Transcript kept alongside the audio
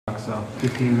so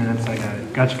 15 minutes, I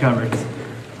got you covered.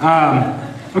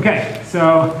 Okay,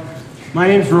 so my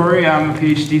name's Rory. I'm a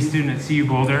PhD student at CU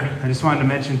Boulder. I just wanted to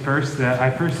mention first that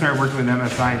I first started working with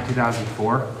MSI in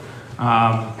 2004.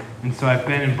 And so I've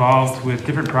been involved with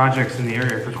different projects in the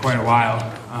area for quite a while.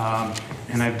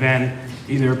 And I've been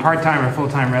either a part-time or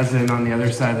full-time resident on the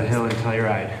other side of the hill in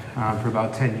Telluride for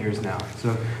about 10 years now.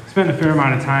 So I spent a fair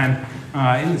amount of time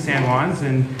in the San Juans.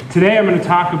 And today I'm going to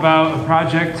talk about a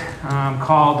project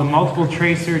called the Multiple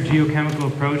Tracer Geochemical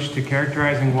Approach to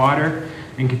Characterizing Water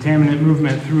and Contaminant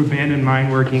Movement Through Abandoned Mine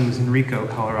Workings in Rico,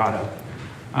 Colorado.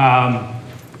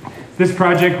 This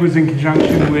project was in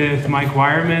conjunction with Mike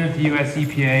Wireman at the US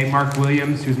EPA, Mark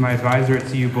Williams, who's my advisor at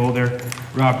CU Boulder,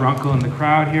 Rob Runkle in the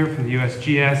crowd here from the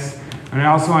USGS. And I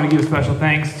also want to give special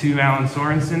thanks to Alan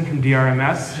Sorensen from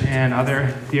DRMS and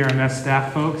other DRMS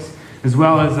staff folks, as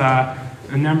well as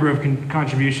a number of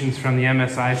contributions from the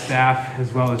MSI staff,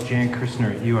 as well as Jan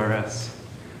Kirshner at URS.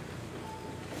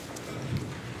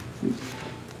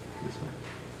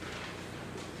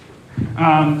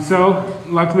 So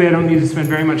luckily I don't need to spend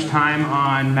very much time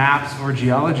on maps or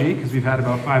geology because we've had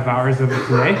about 5 hours of it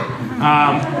today.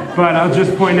 But I'll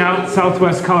just point out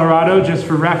southwest Colorado, just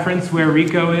for reference, where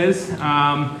Rico is.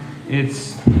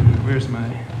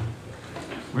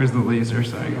 Where's the laser?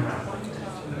 Sorry.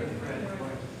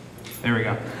 There we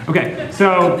go. Okay,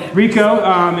 so Rico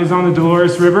is on the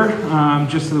Dolores River,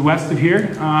 just to the west of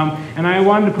here. And I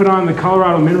wanted to put on the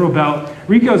Colorado Mineral Belt.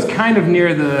 Rico's kind of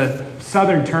near the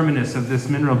southern terminus of this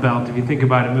mineral belt, if you think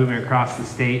about it moving across the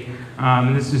state.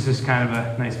 And this is just kind of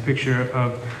a nice picture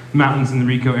of mountains in the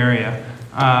Rico area.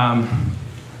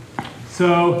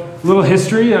 So a little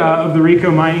history of the Rico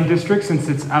mining district, since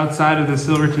it's outside of the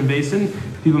Silverton Basin.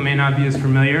 People may not be as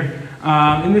familiar.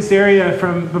 In this area,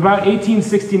 from about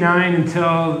 1869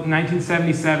 until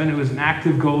 1977, it was an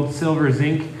active gold, silver,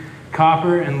 zinc,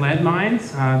 copper, and lead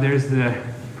mines. There's the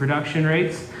production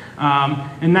rates.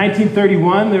 In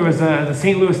 1931, there was the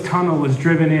St. Louis Tunnel was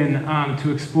driven in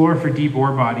to explore for deep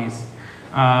ore bodies.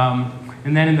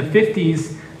 And then in the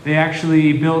 50s, they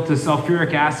actually built a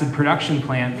sulfuric acid production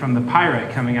plant from the pyrite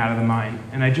coming out of the mine.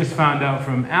 And I just found out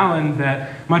from Alan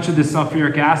that much of this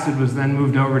sulfuric acid was then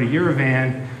moved over to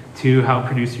Yerevan to help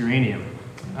produce uranium.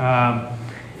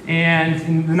 And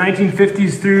in the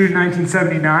 1950s through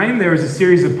 1979, there was a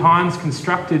series of ponds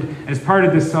constructed as part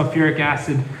of this sulfuric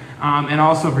acid and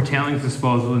also for tailings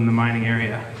disposal in the mining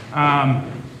area.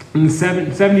 In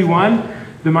 1971,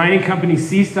 the mining company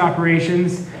ceased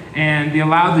operations and they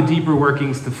allowed the deeper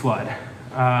workings to flood.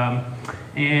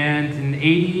 And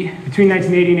between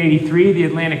 1980 and 83, the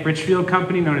Atlantic Richfield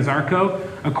Company, known as ARCO,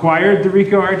 acquired the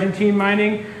Rico Argentine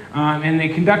mining, and they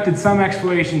conducted some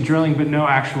exploration drilling, but no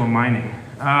actual mining.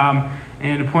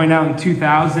 And to point out, in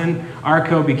 2000,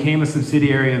 ARCO became a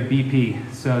subsidiary of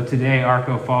BP. So today,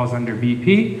 ARCO falls under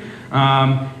BP.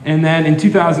 And then in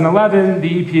 2011,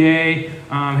 the EPA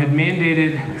had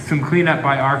mandated some cleanup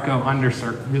by ARCO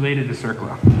related to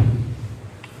CERCLA.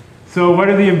 So what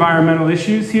are the environmental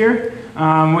issues here?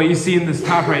 What you see in this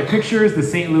top right picture is the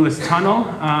St. Louis Tunnel.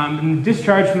 And the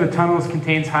discharge from the tunnels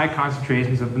contains high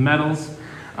concentrations of the metals.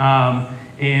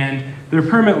 And their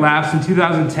permit lapsed in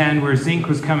 2010, where zinc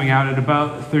was coming out at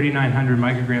about 3,900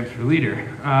 micrograms per liter.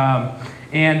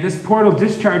 And this portal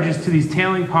discharges to these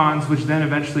tailing ponds, which then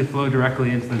eventually flow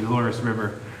directly into the Dolores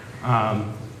River.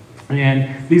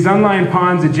 And these unlined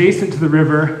ponds adjacent to the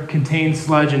river contain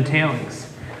sludge and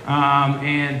tailings.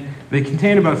 And they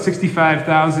contain about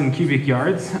 65,000 cubic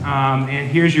yards. And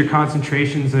here's your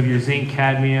concentrations of your zinc,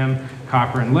 cadmium,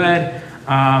 copper, and lead.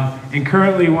 And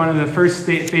currently, one of the first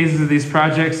phases of these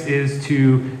projects is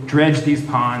to dredge these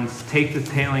ponds, take the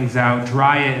tailings out,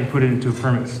 dry it, and put it into a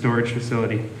permanent storage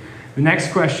facility. The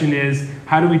next question is,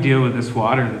 how do we deal with this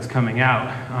water that's coming out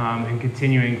and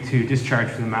continuing to discharge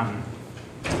from the mountain?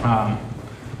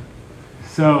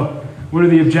 So what are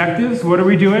the objectives? What are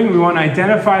we doing? We want to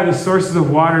identify the sources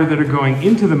of water that are going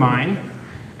into the mine,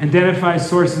 identify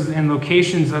sources and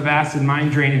locations of acid mine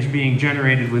drainage being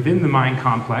generated within the mine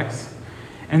complex,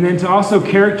 and then to also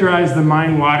characterize the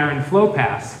mine water and flow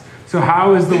paths. So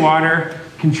how is the water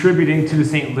contributing to the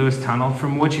St. Louis Tunnel,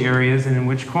 from which areas and in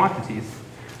which quantities?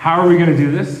 How are we going to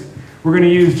do this? We're going to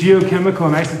use geochemical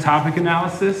and isotopic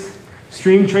analysis,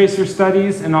 stream tracer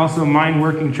studies, and also mine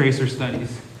working tracer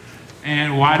studies.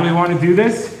 And why do we want to do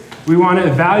this? We want to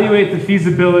evaluate the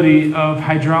feasibility of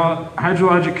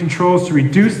hydrologic controls to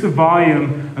reduce the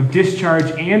volume of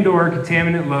discharge and/or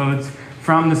contaminant loads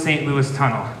from the St. Louis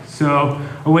Tunnel. So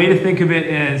a way to think of it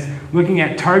is looking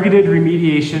at targeted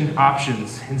remediation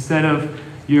options. Instead of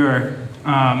your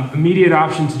immediate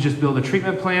option to just build a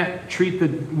treatment plant, treat the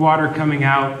water coming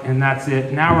out, and that's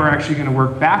it. Now we're actually going to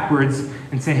work backwards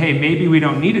and say, hey, maybe we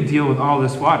don't need to deal with all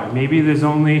this water. Maybe there's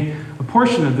only a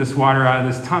portion of this water out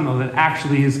of this tunnel that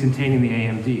actually is containing the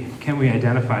AMD. Can we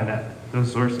identify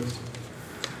those sources?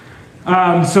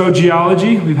 So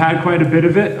geology, we've had quite a bit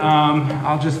of it.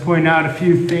 I'll just point out a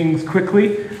few things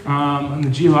quickly. On the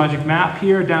geologic map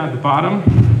here, down at the bottom,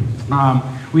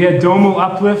 we had domal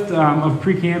uplift of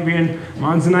Precambrian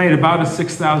monzonite, about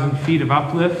 6,000 feet of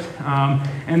uplift.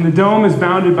 And the dome is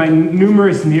bounded by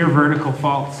numerous near vertical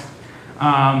faults.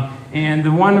 And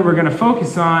the one that we're going to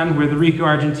focus on, where the Rico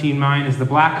Argentine mine, is the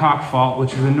Black Hawk Fault,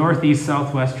 which is a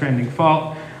northeast-southwest trending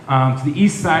fault to the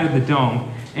east side of the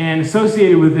dome. And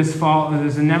associated with this fault,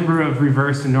 there's a number of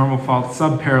reverse and normal faults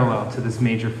subparallel to this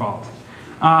major fault.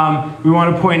 We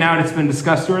want to point out, it's been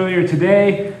discussed earlier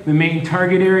today, the main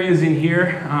target areas in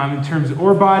here in terms of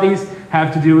ore bodies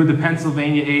have to do with the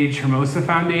Pennsylvania Age Hermosa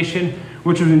Foundation,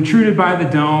 which was intruded by the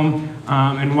dome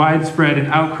and widespread and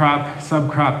outcrop,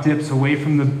 subcrop dips away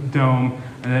from the dome.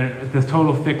 The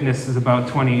total thickness is about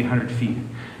 2,800 feet.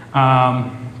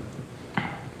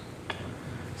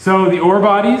 So the ore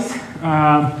bodies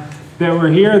that were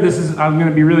here, I'm going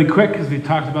to be really quick because we've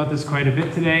talked about this quite a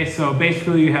bit today. So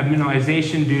basically you have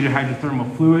mineralization due to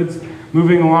hydrothermal fluids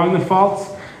moving along the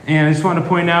faults. And I just want to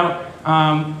point out,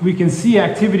 we can see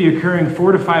activity occurring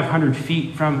 400 to 500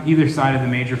 feet from either side of the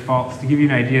major faults to give you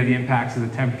an idea of the impacts of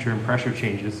the temperature and pressure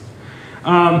changes.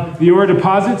 The ore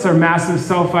deposits are massive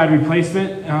sulfide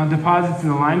replacement deposits in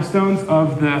the limestones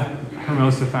of the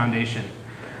Hermosa Foundation.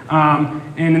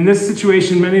 And in this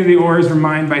situation, many of the ores were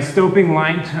mined by stoping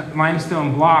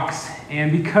limestone blocks.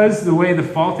 And because the way the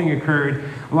faulting occurred,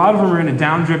 a lot of them were in a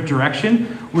downdrip direction,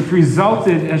 which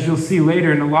resulted, as you'll see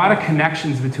later, in a lot of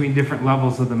connections between different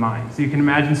levels of the mine. So you can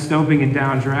imagine stoping in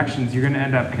down directions, you're going to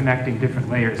end up connecting different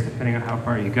layers depending on how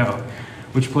far you go,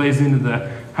 which plays into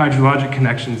the hydrologic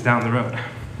connections down the road.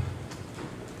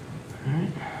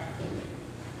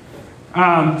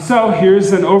 So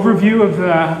here's an overview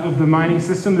of the mining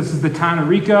system. This is the town of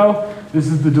Rico. This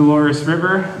is the Dolores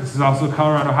River. This is also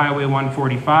Colorado Highway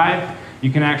 145.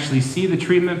 You can actually see the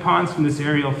treatment ponds from this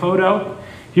aerial photo.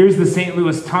 Here's the St.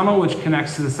 Louis Tunnel, which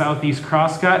connects to the southeast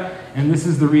crosscut, and this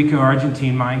is the Rico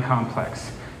Argentine mine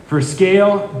complex. For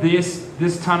scale,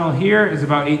 this tunnel here is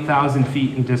about 8,000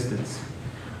 feet in distance.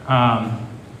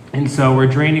 And so we're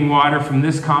draining water from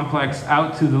this complex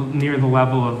out to near the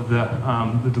level of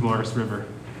the Dolores River.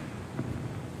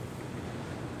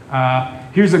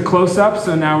 Here's a close-up,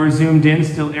 so now we're zoomed in,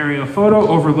 still aerial photo,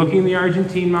 overlooking the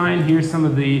Argentine mine. Here's some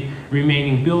of the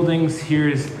remaining buildings.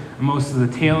 Here's most of the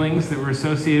tailings that were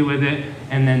associated with it,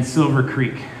 and then Silver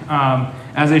Creek.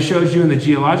 As I showed you in the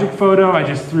geologic photo, I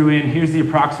just threw in, here's the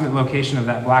approximate location of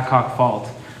that Black Hawk Fault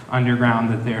underground,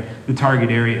 that they're the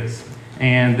target areas.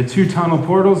 And the two tunnel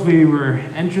portals we were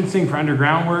entrancing for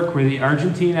underground work were the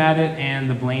Argentine adit and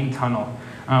the Blaine Tunnel,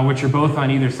 which are both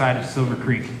on either side of Silver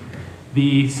Creek.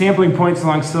 The sampling points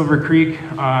along Silver Creek,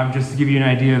 just to give you an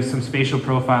idea of some spatial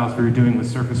profiles we were doing with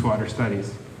surface water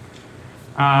studies.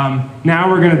 Now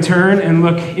we're going to turn and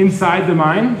look inside the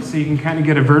mine so you can kind of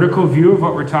get a vertical view of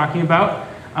what we're talking about.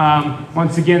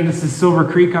 Once again, this is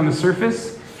Silver Creek on the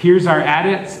surface. Here's our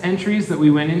adits entries that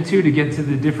we went into to get to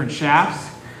the different shafts.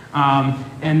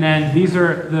 And then these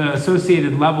are the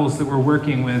associated levels that we're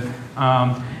working with.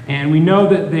 And we know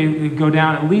that they go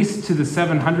down at least to the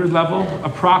 700 level.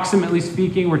 Approximately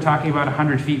speaking, we're talking about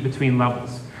 100 feet between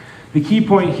levels. The key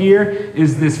point here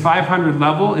is this 500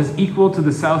 level is equal to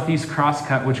the southeast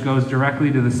crosscut, which goes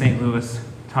directly to the St. Louis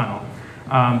Tunnel.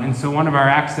 And so one of our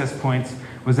access points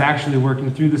was actually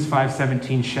working through this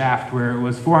 517 shaft where it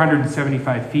was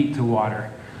 475 feet to water.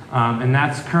 And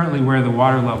that's currently where the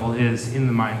water level is in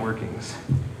the mine workings.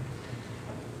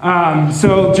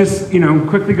 So just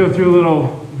quickly go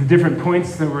through the different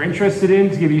points that we're interested in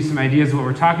to give you some ideas of what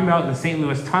we're talking about. The St.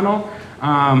 Louis Tunnel.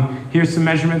 Here's some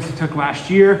measurements we took last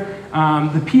year.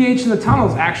 The pH in the tunnel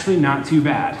is actually not too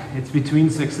bad. It's between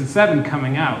 6 and 7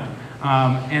 coming out.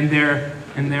 And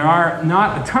there are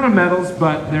not a ton of metals,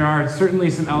 but there are certainly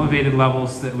some elevated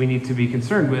levels that we need to be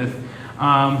concerned with.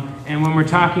 And when we're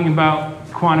talking about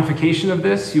quantification of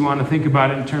this, you want to think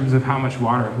about it in terms of how much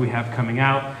water we have coming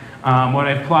out. What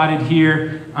I've plotted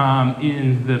here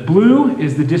in the blue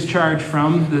is the discharge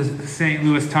from the St.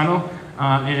 Louis Tunnel,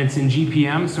 and it's in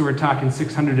GPM, so we're talking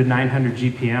 600 to 900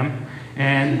 GPM.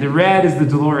 And the red is the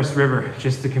Dolores River,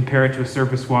 just to compare it to a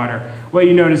surface water. What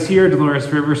you notice here, Dolores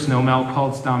River, snowmelt,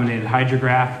 pulse-dominated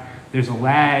hydrograph. There's a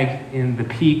lag in the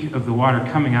peak of the water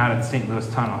coming out of the St. Louis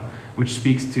Tunnel, which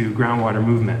speaks to groundwater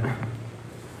movement.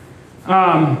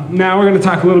 Now we're going to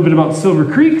talk a little bit about Silver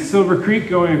Creek. Silver Creek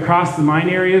going across the mine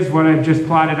areas. What I've just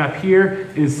plotted up here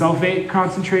is sulfate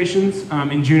concentrations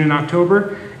in June and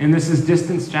October, and this is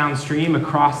distance downstream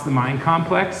across the mine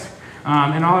complex.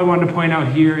 And all I wanted to point out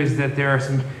here is that there are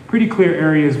some pretty clear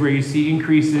areas where you see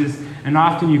increases, and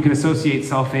often you can associate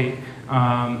sulfate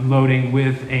loading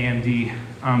with AMD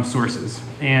sources.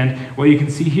 And what you can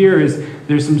see here is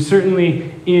there's some,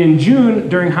 certainly in June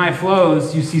during high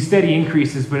flows, you see steady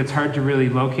increases, but it's hard to really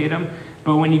locate them.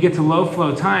 But when you get to low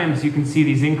flow times, you can see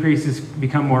these increases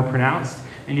become more pronounced,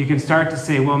 and you can start to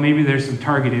say, well, maybe there's some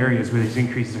target areas where these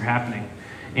increases are happening.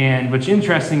 And what's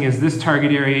interesting is this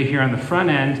target area here on the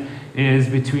front end is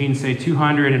between, say,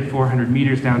 200 and 400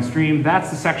 meters downstream.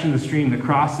 That's the section of the stream that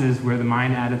crosses where the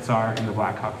mine adits are in the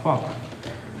Black Hawk Fault.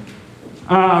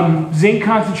 Zinc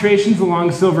concentrations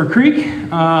along Silver Creek.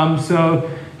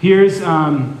 So here's,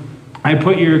 I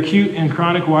put your acute and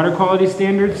chronic water quality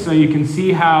standards, so you can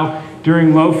see how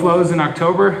during low flows in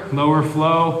October, lower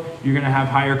flow, you're going to have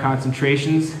higher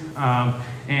concentrations.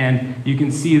 And you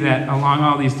can see that along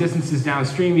all these distances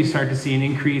downstream, you start to see an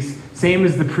increase. Same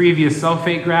as the previous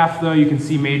sulfate graph, though, you can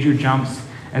see major jumps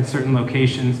at certain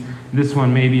locations. This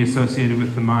one may be associated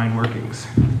with the mine workings.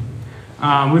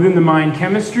 Within the mine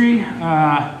chemistry,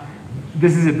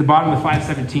 this is at the bottom of the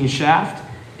 517 shaft.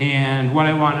 And what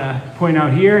I want to point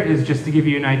out here is just to give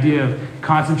you an idea of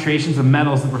concentrations of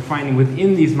metals that we're finding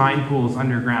within these mine pools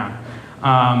underground.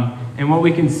 And what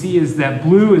we can see is that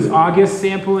blue is August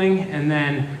sampling, and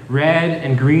then red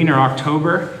and green are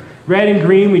October. Red and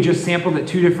green, we just sampled at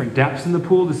 2 different depths in the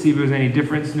pool to see if there was any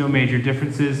difference. No major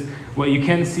differences. What you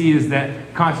can see is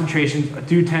that concentrations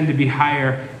do tend to be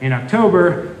higher in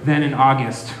October than in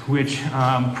August, which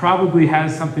probably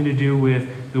has something to do with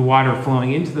the water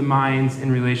flowing into the mines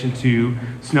in relation to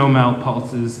snowmelt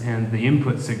pulses and the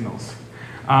input signals.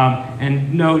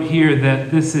 And note here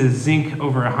that this is zinc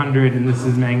over 100 and this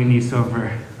is manganese over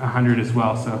 100 as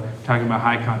well, so talking about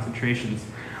high concentrations.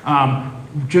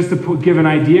 Just to give an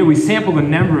idea, we sampled a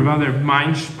number of other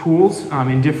mine pools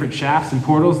in different shafts and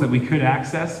portals that we could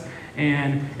access.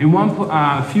 And in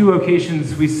a few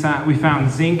locations, we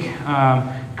found zinc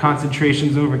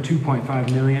concentrations over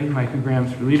 2.5 million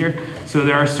micrograms per liter. So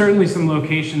there are certainly some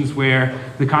locations where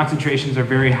the concentrations are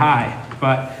very high.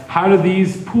 But how do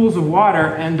these pools of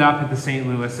water end up at the St.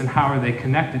 Louis, and how are they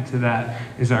connected to that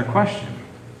is our question.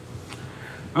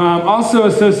 Also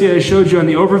associated, I showed you on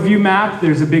the overview map,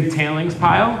 there's a big tailings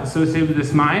pile associated with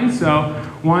this mine. So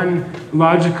one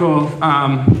logical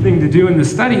thing to do in the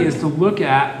study is to look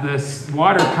at this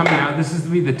water coming out. This is to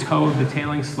be the toe of the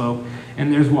tailing slope,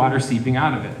 and there's water seeping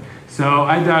out of it. So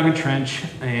I dug a trench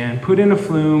and put in a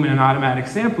flume and an automatic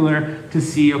sampler to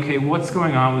see, okay, what's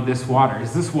going on with this water?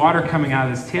 Is this water coming out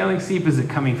of this tailing seep? Is it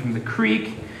coming from the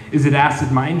creek? Is it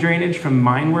acid mine drainage from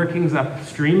mine workings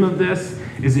upstream of this?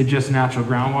 Is it just natural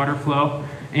groundwater flow?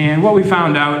 And what we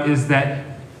found out is that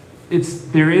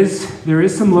there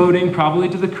is some loading probably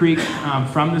to the creek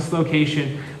from this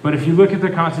location, but if you look at the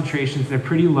concentrations, they're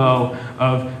pretty low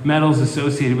of metals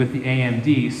associated with the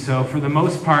AMD. So for the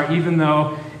most part, even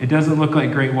though it doesn't look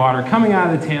like great water coming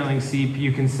out of the tailing seep,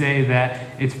 you can say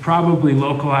that it's probably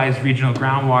localized regional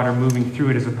groundwater moving through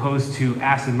it as opposed to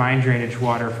acid mine drainage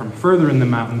water from further in the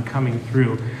mountain coming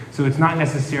through. So it's not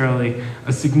necessarily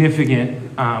a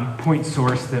significant point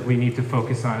source that we need to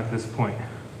focus on at this point.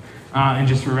 And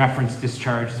just for reference,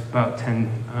 discharge is about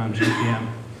 10 GPM.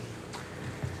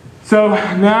 So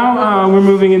now we're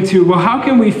moving into, well, how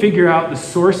can we figure out the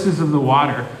sources of the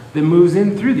water that moves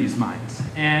in through these mines?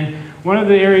 And one of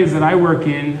the areas that I work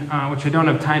in, which I don't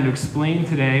have time to explain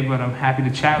today, but I'm happy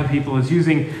to chat with people, is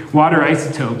using water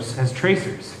isotopes as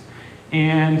tracers.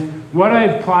 And what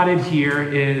I've plotted here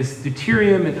is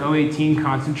deuterium and O18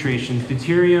 concentrations.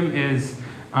 Deuterium is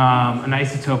an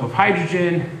isotope of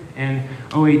hydrogen, and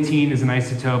O18 is an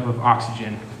isotope of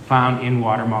oxygen found in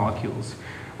water molecules.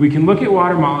 We can look at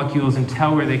water molecules and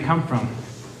tell where they come from.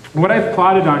 What I've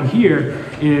plotted on here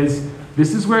is,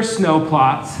 this is where snow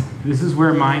plots, this is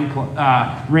where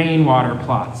rainwater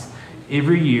plots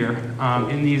every year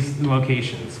in these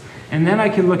locations. And then I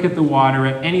can look at the water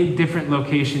at any different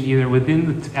location, either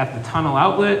at the tunnel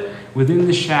outlet, within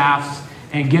the shafts,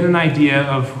 and get an idea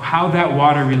of how that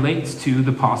water relates to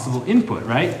the possible input,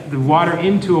 right? The water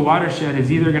into a watershed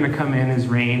is either going to come in as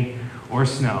rain or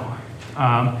snow.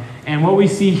 And what we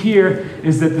see here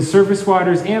is that the surface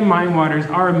waters and mine waters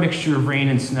are a mixture of rain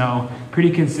and snow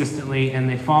pretty consistently, and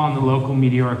they fall on the local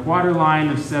meteoric water line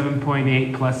of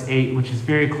 7.8 plus 8, which is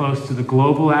very close to the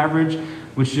global average,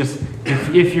 which just,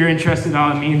 if you're interested,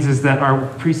 all it means is that our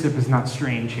precip is not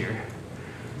strange here.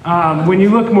 When you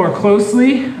look more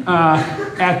closely,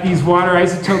 at these water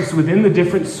isotopes within the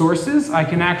different sources, I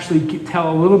can actually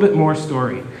tell a little bit more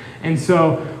story. And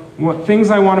so what things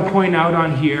I want to point out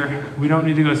on here, we don't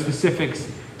need to go specifics.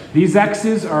 These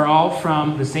X's are all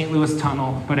from the St. Louis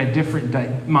Tunnel, but at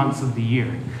different months of the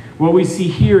year. What we see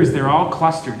here is they're all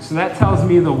clustered. So that tells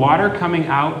me the water coming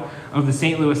out of the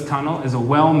St. Louis Tunnel is a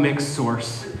well-mixed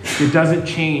source. It doesn't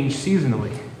change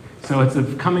seasonally. So it's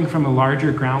coming from a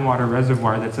larger groundwater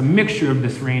reservoir that's a mixture of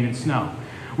this rain and snow.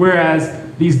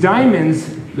 Whereas these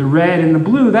diamonds, the red and the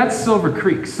blue, that's Silver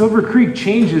Creek. Silver Creek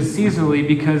changes seasonally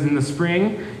because in the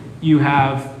spring, you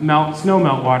have snow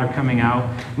melt water coming out.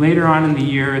 Later on in the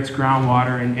year, it's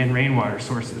groundwater and rainwater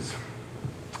sources.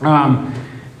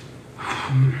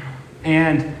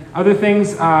 And other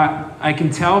things I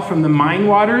can tell from the mine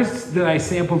waters that I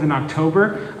sampled in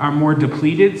October are more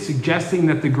depleted, suggesting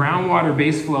that the groundwater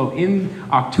base flow in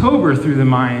October through the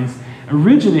mines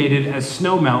originated as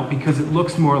snowmelt because it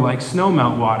looks more like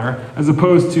snowmelt water as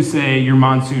opposed to, say, your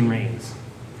monsoon rains.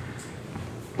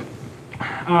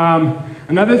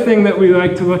 Another thing that we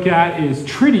like to look at is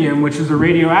tritium, which is a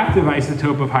radioactive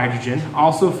isotope of hydrogen,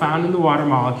 also found in the water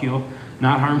molecule,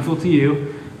 not harmful to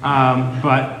you,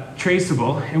 but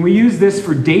traceable. And we use this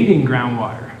for dating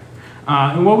groundwater.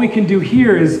 And what we can do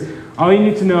here is, all you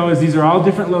need to know is these are all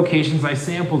different locations. I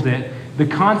sampled it. The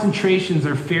concentrations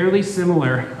are fairly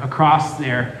similar across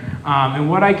there. And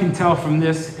what I can tell from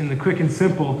this in the quick and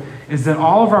simple is that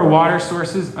all of our water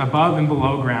sources above and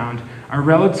below ground are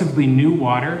relatively new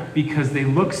water because they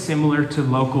look similar to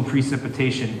local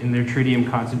precipitation in their tritium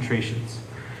concentrations.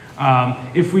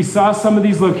 If we saw some of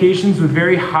these locations with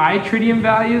very high tritium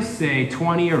values, say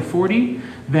 20 or 40,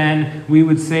 then we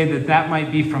would say that that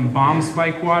might be from bomb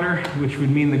spike water, which would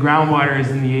mean the groundwater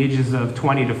is in the ages of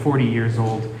 20 to 40 years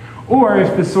old. Or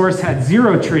if the source had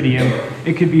zero tritium,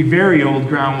 it could be very old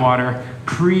groundwater,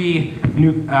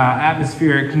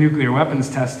 pre-atmospheric nuclear weapons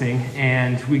testing,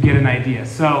 and we get an idea.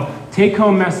 So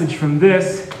take-home message from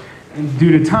this,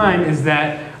 due to time, is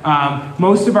that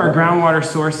most of our groundwater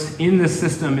source in this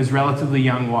system is relatively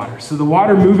young water. So the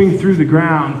water moving through the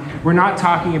ground, we're not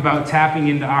talking about tapping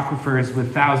into aquifers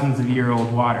with thousands of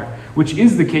year-old water, which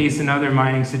is the case in other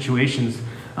mining situations.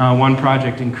 One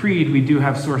project in Creed, we do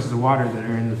have sources of water that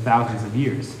are in the thousands of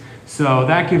years. So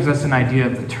that gives us an idea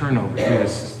of the turnover through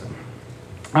this system.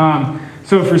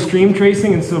 So for stream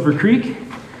tracing in Silver Creek,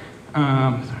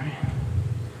 sorry,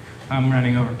 I'm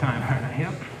running over time, aren't I?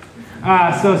 Yep.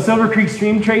 So Silver Creek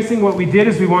stream tracing, what we did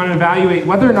is we wanted to evaluate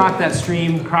whether or not that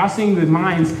stream crossing the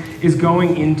mines is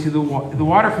going into the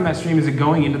water from that stream, is it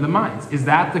going into the mines? Is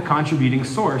that the contributing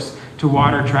source to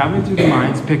water traveling through the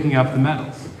mines, picking up the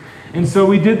metals? And so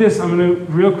we did this, I'm going to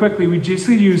real quickly, we just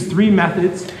used 3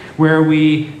 methods where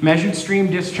we measured stream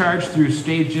discharge through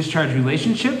stage discharge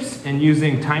relationships and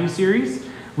using time series.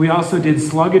 We also did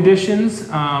slug additions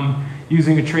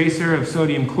using a tracer of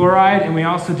sodium chloride, and we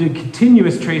also did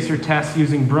continuous tracer tests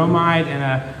using bromide and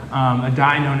a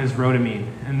dye known as rhodamine.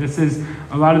 And this is,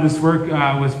 a lot of this work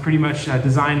was pretty much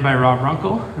designed by Rob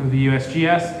Runkle of the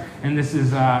USGS. And this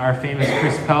is our famous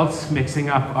Chris Peltz mixing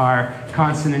up our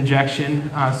constant injection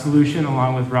solution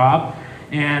along with Rob.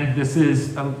 And this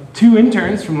is 2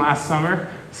 interns from last summer,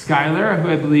 Skylar, who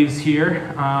I believe is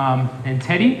here, and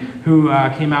Teddy, who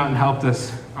came out and helped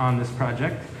us on this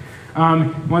project.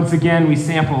 Once again, we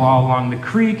sample all along the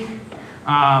creek,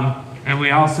 and we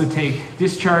also take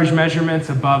discharge measurements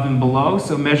above and below,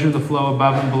 so measure the flow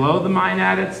above and below the mine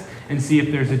adits and see if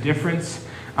there's a difference.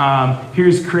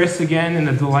 Here's Chris again in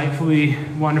a delightfully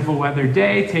wonderful weather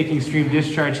day taking stream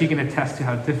discharge. He can attest to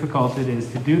how difficult it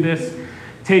is to do this.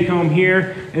 Take home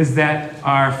here is that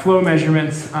our flow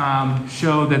measurements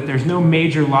show that there's no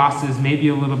major losses, maybe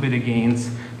a little bit of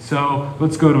gains. So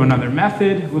let's go to another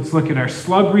method. Let's look at our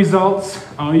slug results.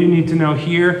 All you need to know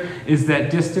here is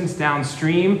that distance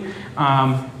downstream,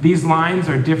 these lines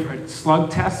are different slug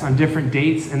tests on different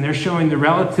dates, and they're showing the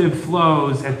relative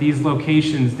flows at these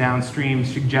locations downstream,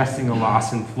 suggesting a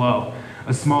loss in flow,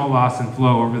 a small loss in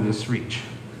flow over this reach.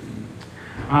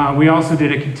 We also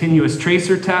did a continuous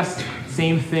tracer test.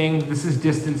 Same thing, this is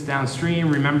distance downstream.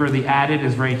 Remember the adit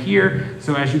is right here.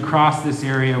 So as you cross this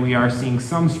area, we are seeing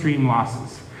some stream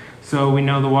losses. So we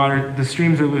know the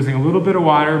streams are losing a little bit of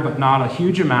water, but not a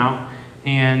huge amount.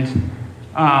 And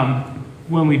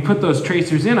when we put those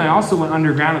tracers in, I also went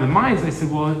underground to the mines. I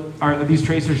said, well, are these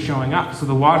tracers showing up? So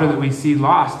the water that we see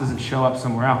lost doesn't show up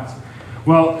somewhere else.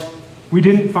 Well, we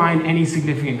didn't find any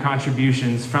significant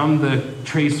contributions from the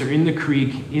tracer in the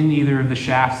creek, in either of the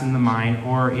shafts in the mine,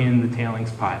 or in the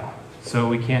tailings pile. So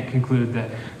we can't conclude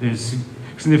that there's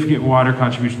significant water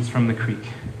contributions from the creek.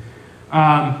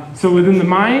 So within the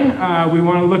mine, we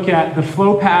want to look at the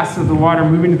flow paths of the water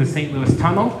moving to the St. Louis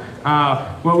Tunnel.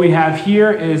 What we have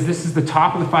here is this is the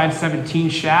top of the 517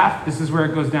 shaft. This is where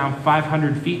it goes down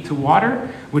 500 feet to water,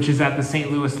 which is at the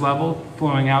St. Louis level,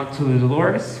 flowing out to the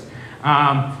Dolores.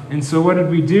 And so what did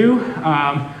we do?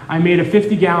 I made a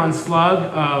 50-gallon slug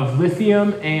of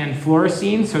lithium and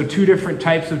fluorescein, so two different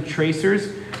types of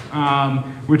tracers,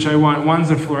 which I want. One's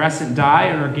a fluorescent dye,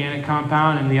 an organic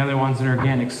compound, and the other one's an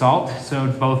organic salt,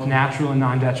 so both natural and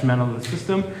non-detrimental to the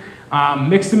system.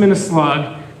 Mixed them in a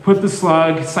slug, put the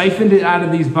slug, siphoned it out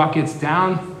of these buckets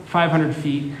down 500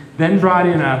 feet, then brought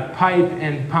in a pipe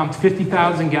and pumped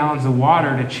 50,000 gallons of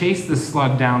water to chase the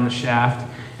slug down the shaft,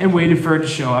 and waited for it to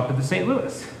show up at the St.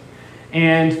 Louis.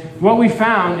 And what we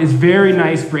found is very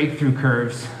nice breakthrough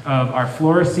curves of our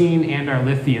fluorescein and our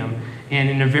lithium, and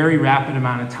in a very rapid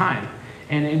amount of time.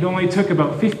 And it only took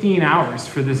about 15 hours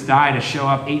for this dye to show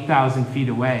up 8,000 feet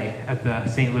away at the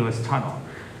St. Louis Tunnel.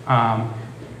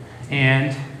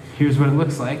 And here's what it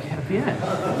looks like at the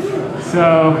end.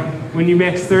 So when you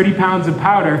mix 30 pounds of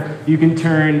powder, you can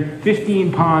turn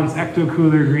 15 ponds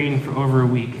ecto-cooler green for over a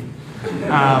week.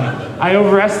 I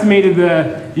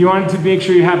overestimated you wanted to make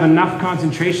sure you have enough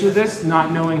concentration of this,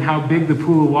 not knowing how big the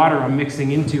pool of water I'm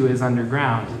mixing into is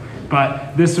underground.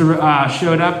 But this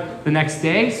showed up the next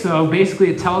day, so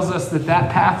basically it tells us that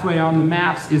that pathway on the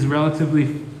maps is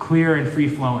relatively clear and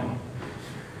free-flowing.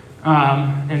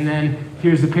 And then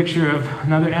here's a picture of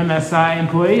another MSI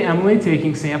employee, Emily,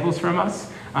 taking samples from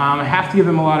us. I have to give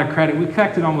them a lot of credit. We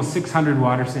collected almost 600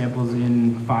 water samples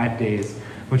in 5 days,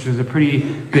 which was a pretty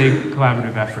big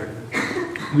collaborative effort.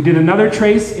 We did another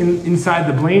trace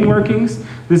inside the Blaine workings.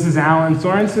 This is Alan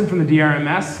Sorensen from the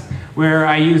DRMS, where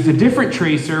I used a different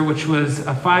tracer, which was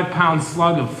a 5-pound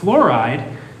slug of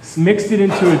fluoride, mixed it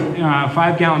into a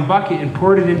 5-gallon bucket and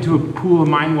poured it into a pool of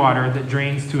mine water that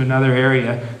drains to another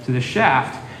area to the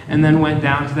shaft, and then went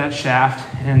down to that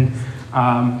shaft and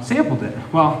sampled it.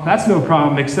 Well, that's no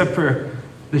problem, except for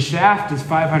the shaft is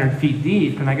 500 feet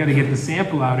deep, and I got to get the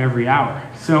sample out every hour.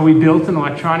 So we built an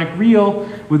electronic reel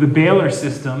with a baler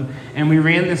system, and we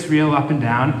ran this reel up and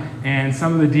down, and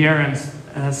some of the DRM's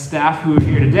staff who are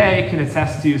here today can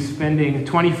attest to spending a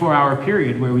 24-hour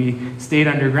period where we stayed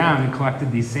underground and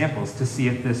collected these samples to see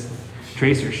if this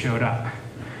tracer showed up.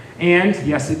 And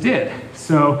yes, it did.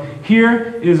 So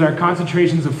here is our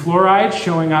concentrations of fluoride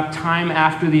showing up time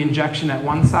after the injection at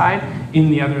one side in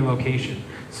the other location.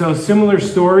 So similar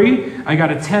story, I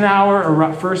got a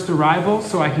 10-hour first arrival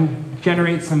so I can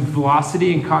generate some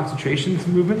velocity and concentrations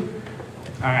movement.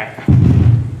 All right,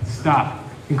 stop.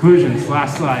 Conclusions,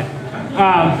 last slide.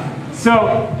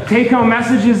 So take-home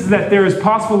message is that there is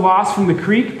possible loss from the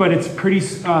creek, but it's pretty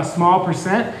small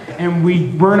percent, and we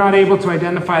were not able to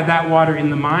identify that water in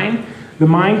the mine. The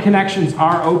mine connections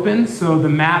are open, so the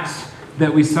maps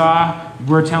that we saw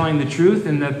were telling the truth,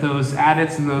 and that those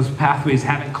adits and those pathways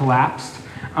haven't collapsed.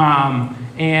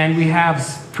 And we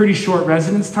have pretty short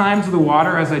residence times of the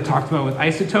water, as I talked about with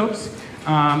isotopes.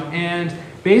 And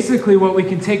basically what we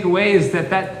can take away is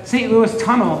that that St. Louis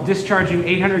tunnel discharging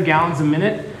 800 gallons a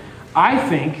minute, I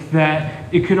think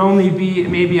that it could only be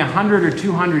maybe 100 or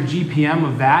 200 GPM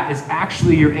of that is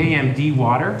actually your AMD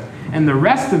water, and the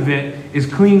rest of it is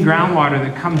clean groundwater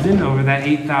that comes in over that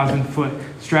 8,000 foot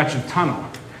stretch of tunnel.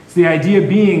 So the idea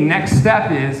being, next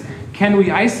step is, can we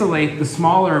isolate the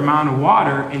smaller amount of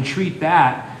water and treat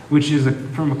that, which is,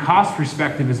 from a cost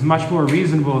perspective, is much more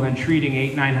reasonable than treating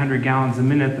 800-900 gallons a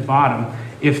minute at the bottom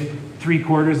if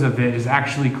 3/4 of it is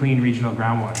actually clean regional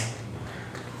groundwater.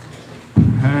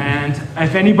 And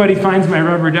if anybody finds my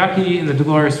rubber ducky in the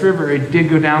Dolores River, it did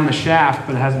go down the shaft,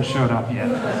 but it hasn't showed up yet.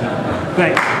 So,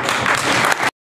 thanks.